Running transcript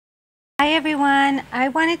Hi everyone, I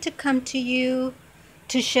wanted to come to you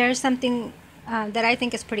to share something that I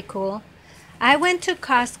think is pretty cool. I went to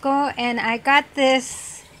Costco and I got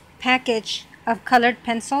this package of colored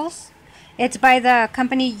pencils. It's by the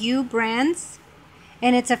company U Brands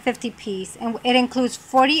and it's a 50 piece and it includes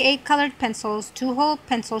 48 colored pencils, 2-hole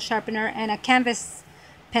pencil sharpener and a canvas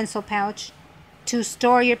pencil pouch to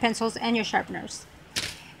store your pencils and your sharpeners.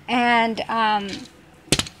 And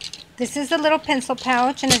this is the little pencil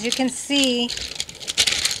pouch, and as you can see,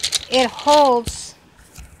 it holds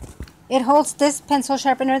this pencil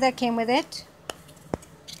sharpener that came with it,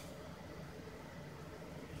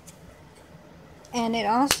 and it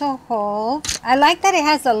also holds, I like that it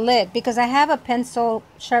has a lid because I have a pencil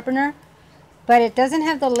sharpener but it doesn't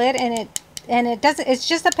have the lid, and it doesn't, it's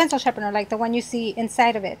just a pencil sharpener like the one you see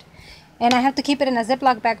inside of it, and I have to keep it in a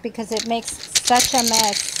Ziploc bag because it makes such a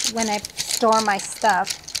mess when I store my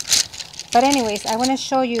stuff. But anyways, I want to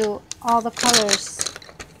show you all the colors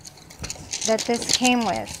that this came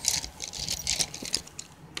with.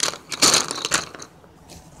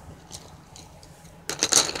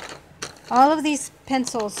 All of these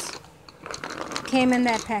pencils came in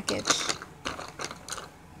that package.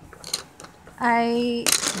 I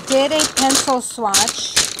did a pencil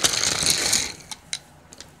swatch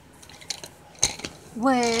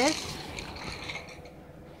with,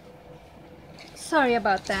 sorry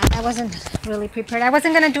about that, I wasn't really prepared. I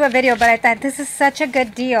wasn't going to do a video, but I thought this is such a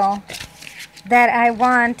good deal that I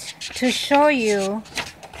want to show you.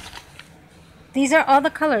 These are all the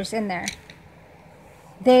colors in there.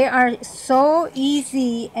 They are so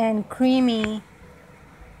easy and creamy,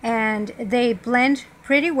 and they blend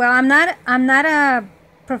pretty well. I'm not a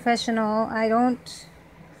professional.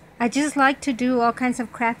 I just like to do all kinds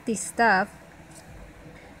of crafty stuff.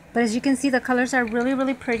 But as you can see, the colors are really,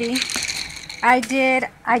 really pretty. I did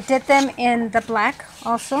them in the black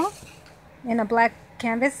also, in a black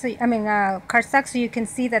canvas. So, I mean cardstock, so you can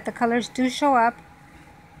see that the colors do show up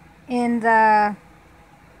in the.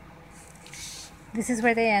 This is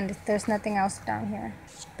where they end. There's nothing else down here.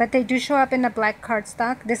 But they do show up in the black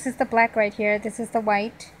cardstock. This is the black right here. This is the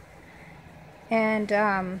white. And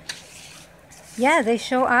yeah, they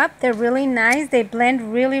show up. They're really nice. They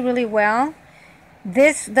blend really, really well.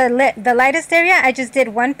 This, the lightest area, I just did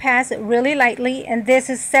one pass really lightly. And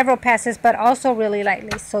this is several passes, but also really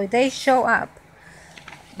lightly. So they show up.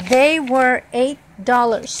 They were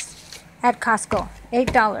 $8 at Costco.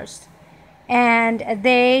 $8. And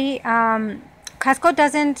they...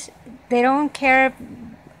 Costco they don't care,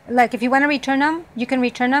 like if you want to return them, you can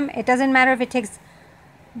return them. It doesn't matter if it takes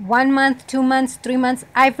 1 month, 2 months, 3 months.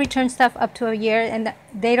 I've returned stuff up to a year, and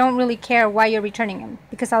they don't really care why you're returning them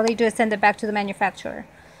because all they do is send it back to the manufacturer.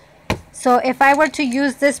 So if I were to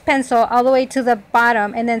use this pencil all the way to the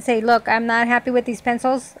bottom and then say, look, I'm not happy with these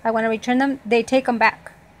pencils, I want to return them, they take them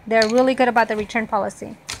back. They're really good about the return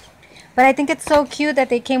policy. But I think it's so cute that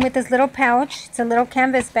they came with this little pouch. It's a little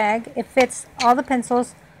canvas bag. It fits all the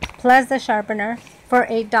pencils plus the sharpener for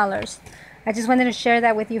 $8. I just wanted to share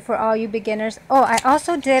that with you for all you beginners. Oh, I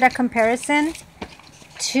also did a comparison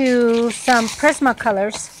to some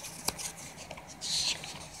Prismacolors.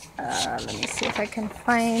 Let me see if I can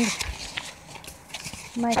find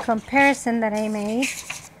my comparison that I made.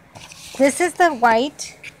 This is the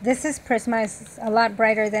white. This is Prisma. It's a lot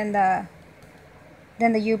brighter than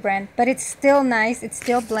the U brand, but it's still nice. It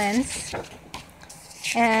still blends.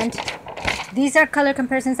 And these are color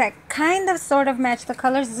comparisons that kind of sort of match the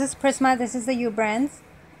colors. This is Prisma. This is the U brands.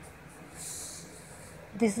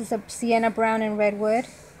 This is a sienna brown and redwood.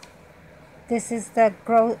 This is the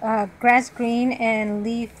grass green and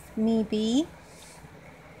leaf me be.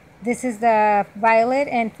 This is the violet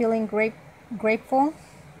and feeling grateful.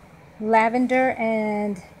 Lavender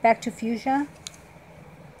and back to fuchsia.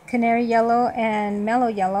 Canary yellow and mellow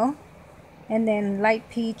yellow, and then light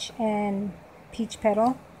peach and peach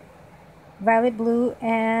petal, violet blue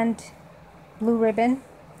and blue ribbon,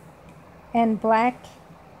 and black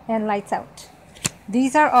and lights out.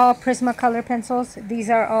 These are all Prismacolor pencils. These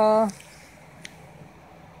are all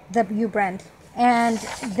the U brand, and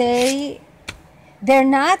they're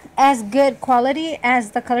not as good quality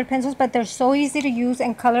as the colored pencils, but they're so easy to use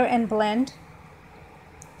and color and blend.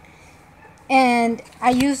 And I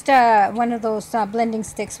used one of those blending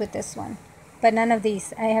sticks with this one, but none of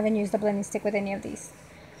these. I haven't used a blending stick with any of these.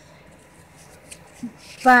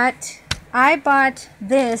 But I bought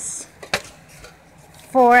this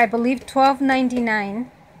for, I believe, $12.99.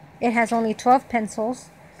 It has only 12 pencils.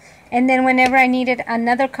 And then whenever I needed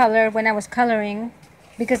another color when I was coloring,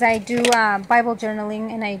 because I do Bible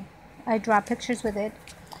journaling and I draw pictures with it,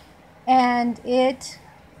 and it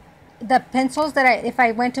the pencils that if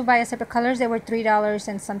I went to buy a separate colors, they were $3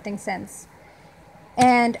 and something cents.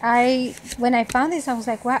 And when I found these, I was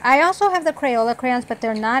like, wow. I also have the Crayola crayons, but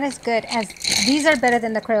they're not as good as, these are better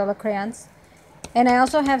than the Crayola crayons. And I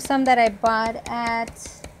also have some that I bought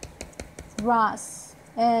at Ross,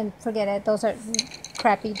 and forget it, those are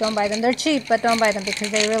crappy. Don't buy them. They're cheap, but don't buy them because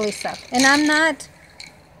they really suck. And I'm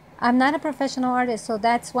not a professional artist, so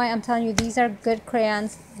that's why I'm telling you these are good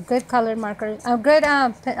crayons, good colored markers, good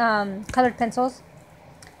colored pencils,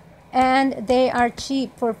 and they are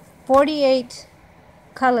cheap for 48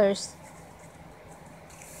 colors.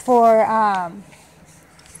 For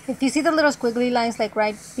if you see the little squiggly lines like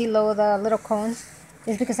right below the little cones,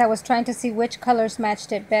 is because I was trying to see which colors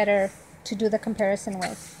matched it better to do the comparison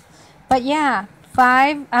with. But yeah,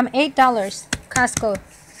 $8 Costco,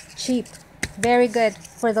 cheap, very good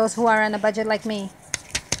for those who are on a budget like me.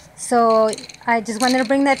 So I just wanted to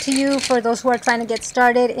bring that to you for those who are trying to get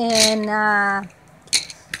started in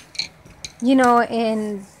you know,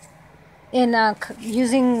 in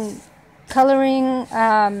using coloring.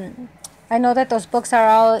 I know that those books are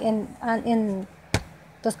all in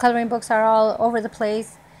those coloring books are all over the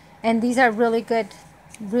place, and these are really good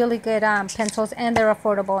pencils, and they're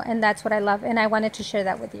affordable, and that's what I love, and I wanted to share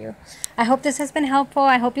that with you. I hope this has been helpful.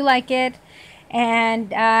 I hope you like it,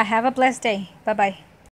 and have a blessed day. Bye bye.